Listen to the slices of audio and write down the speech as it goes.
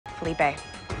Felipe,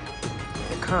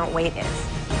 your current weight is?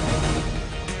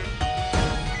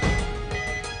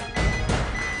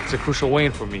 It's a crucial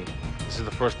weigh-in for me. This is the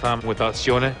first time without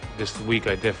Sione. This week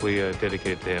I definitely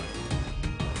dedicated to him.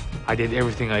 I did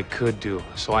everything I could do,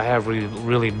 so I have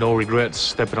really no regrets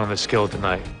stepping on the scale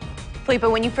tonight. Felipe,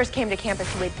 when you first came to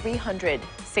campus, you weighed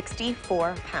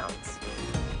 364 pounds.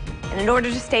 And in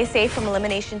order to stay safe from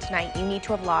elimination tonight, you need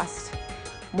to have lost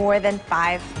more than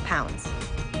 5 pounds.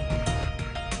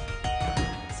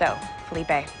 So, Felipe,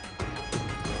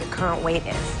 your current weight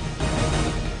is?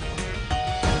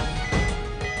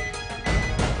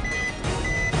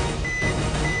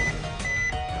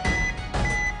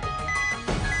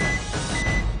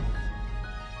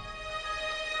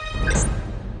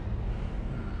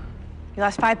 You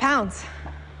lost 5 pounds.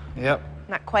 Yep.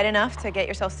 Not quite enough to get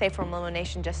yourself safe from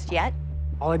elimination just yet.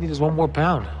 All I need is 1 more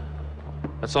pound.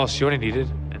 That's all Sione needed,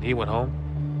 and he went home.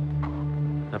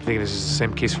 I'm thinking this is the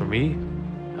same case for me.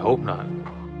 I hope not.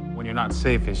 When you're not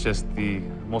safe, it's just the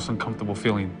most uncomfortable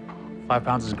feeling. 5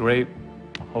 pounds is great.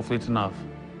 Hopefully it's enough.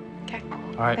 Okay.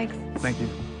 All right. Thanks. Thank you.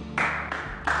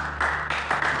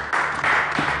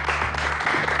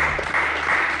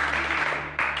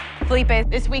 Felipe,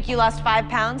 this week you lost 5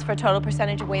 pounds for a total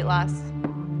percentage of weight loss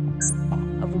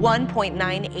of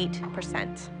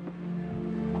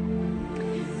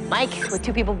 1.98%. Mike, with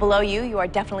 2 people below you, you are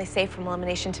definitely safe from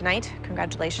elimination tonight.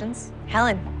 Congratulations.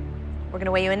 Helen, we're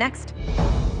gonna weigh you in next.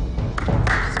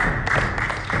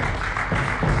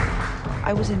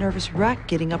 I was a nervous wreck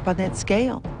getting up on that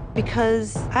scale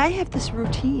because I have this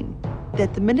routine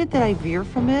that the minute that I veer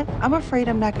from it, I'm afraid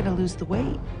I'm not gonna lose the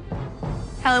weight.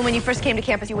 Helen, when you first came to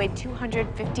campus, you weighed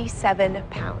 257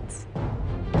 pounds.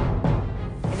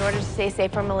 In order to stay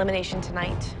safe from elimination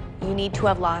tonight, you need to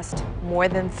have lost more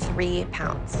than 3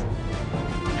 pounds.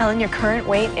 Helen, your current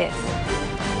weight is?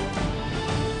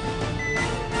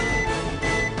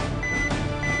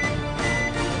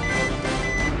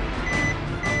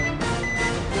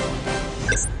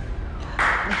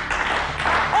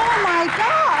 Oh my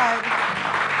God!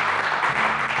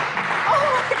 Oh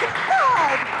my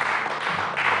God!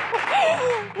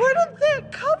 Where did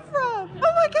that come from?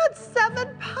 Oh my God, 7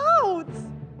 pounds!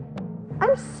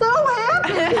 I'm so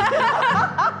happy!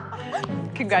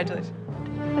 Congratulations.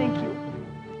 Thank you.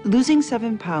 Losing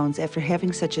 7 pounds after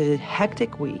having such a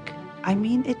hectic week, I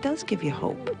mean, it does give you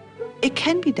hope. It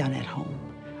can be done at home.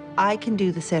 I can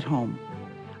do this at home.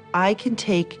 I can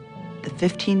take the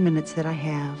 15 minutes that I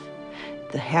have,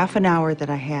 the half an hour that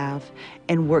I have,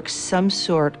 and work some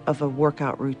sort of a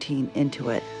workout routine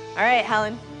into it. All right,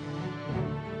 Helen.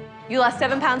 You lost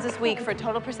 7 pounds this week for a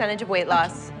total percentage of weight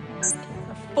loss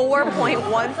of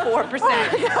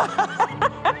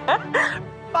 4.14%.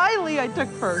 Finally, I took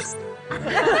first.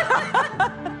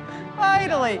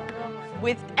 Finally.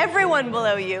 With everyone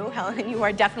below you, Helen, you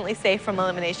are definitely safe from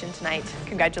elimination tonight.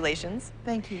 Congratulations.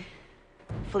 Thank you.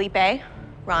 Felipe,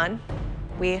 Ron,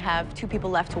 we have 2 people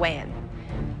left to weigh in.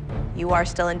 You are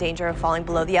still in danger of falling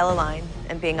below the yellow line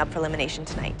and being up for elimination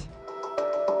tonight.